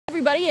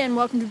everybody, and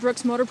welcome to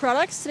Brooks Motor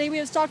Products. Today we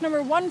have stock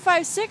number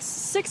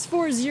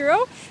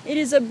 156640. It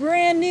is a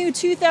brand new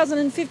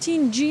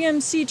 2015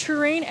 GMC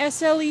Terrain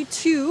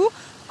SLE-2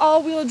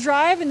 all-wheel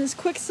drive in this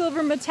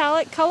quicksilver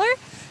metallic color.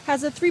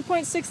 Has a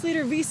 3.6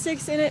 liter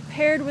V6 in it,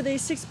 paired with a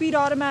 6-speed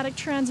automatic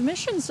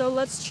transmission, so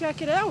let's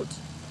check it out.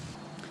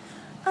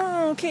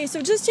 Okay,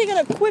 so just taking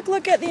a quick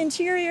look at the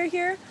interior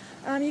here.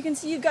 You can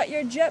see you've got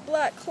your jet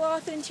black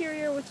cloth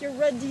interior with your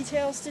red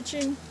detail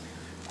stitching.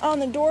 On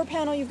the door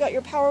panel, you've got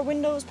your power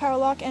windows, power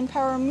lock, and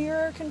power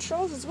mirror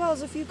controls, as well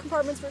as a few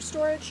compartments for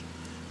storage.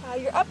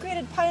 Your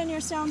upgraded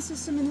Pioneer sound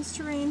system in this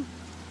Terrain.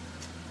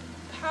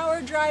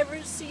 Power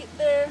driver's seat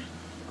there.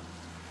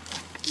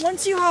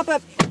 Once you hop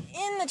up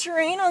in the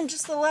Terrain, on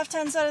just the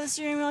left-hand side of the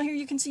steering wheel here,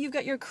 you can see you've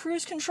got your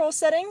cruise control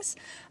settings.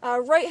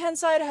 Right-hand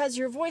side has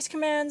your voice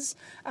commands,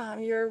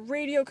 your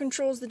radio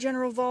controls, the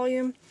general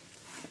volume.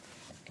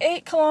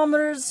 8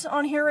 kilometers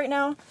on here right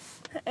now.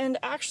 And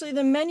actually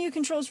the menu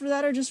controls for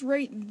that are just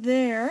right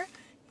there.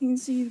 You can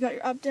see you've got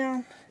your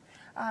up-down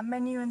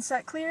menu and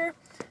set clear.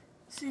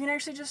 So you can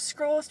actually just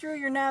scroll through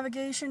your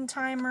navigation,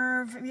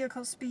 timer,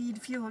 vehicle speed,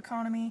 fuel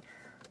economy,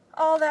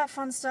 all that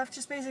fun stuff.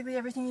 Just basically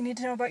everything you need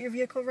to know about your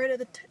vehicle right at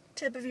the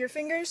tip of your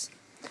fingers.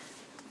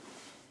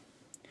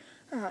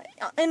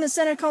 In the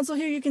center console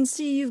here you can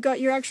see you've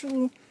got your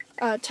actual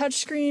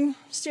touchscreen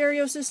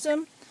stereo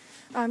system.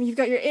 You've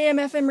got your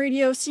AM/FM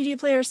radio, CD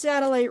player,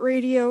 satellite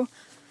radio,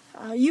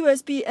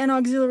 USB and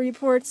auxiliary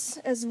ports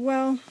as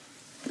well.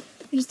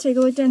 You just take a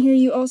look down here,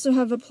 you also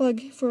have a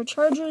plug for a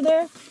charger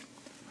there.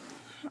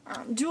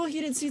 Dual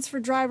heated seats for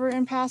driver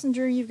and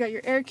passenger. You've got your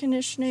air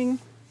conditioning,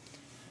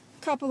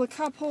 a couple of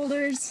cup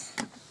holders.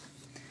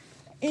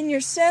 In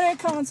your center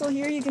console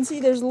here you can see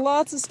there's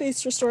lots of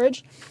space for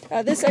storage.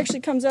 This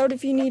actually comes out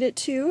if you need it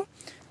too.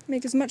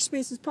 Make as much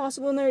space as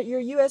possible in there.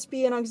 Your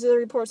USB and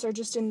auxiliary ports are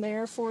just in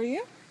there for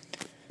you.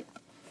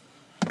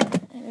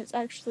 And it's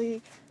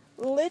actually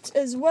lit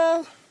as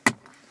well.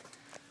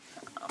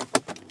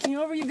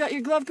 Over, you've got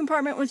your glove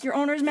compartment with your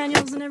owner's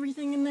manuals and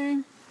everything in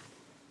there.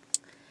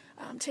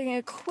 Taking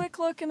a quick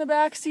look in the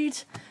back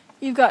seat,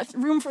 you've got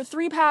room for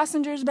 3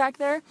 passengers back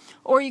there,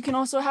 or you can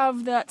also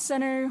have that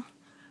center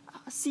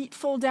seat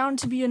fold down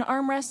to be an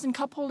armrest and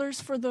cup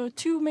holders for the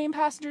 2 main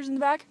passengers in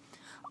the back.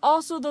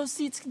 Also, those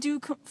seats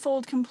do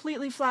fold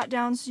completely flat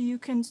down, so you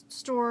can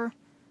store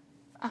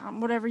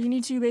whatever you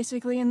need to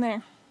basically in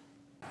there.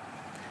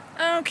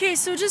 Okay,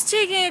 so just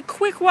taking a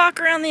quick walk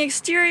around the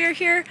exterior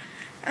here,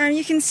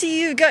 you can see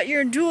you've got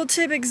your dual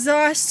tip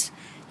exhaust,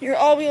 your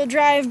all-wheel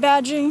drive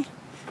badging.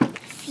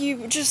 If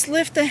you just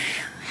lift the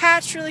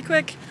hatch really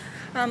quick,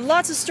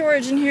 lots of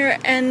storage in here,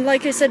 and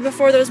like I said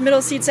before, those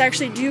middle seats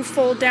actually do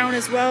fold down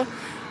as well.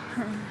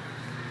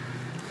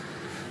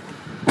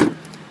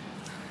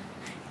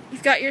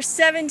 You've got your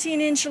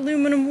 17-inch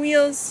aluminum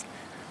wheels,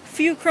 a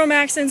few chrome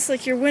accents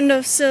like your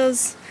window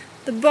sills,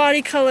 the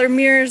body color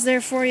mirrors there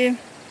for you.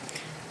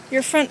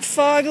 Your front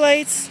fog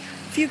lights,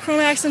 a few chrome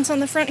accents on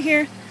the front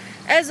here.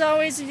 As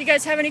always, if you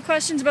guys have any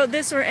questions about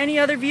this or any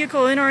other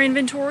vehicle in our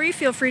inventory,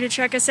 feel free to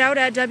check us out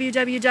at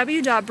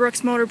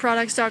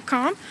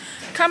www.brooksmotorproducts.com.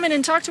 Come in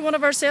and talk to one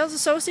of our sales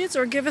associates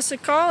or give us a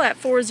call at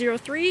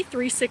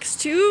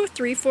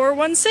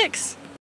 403-362-3416.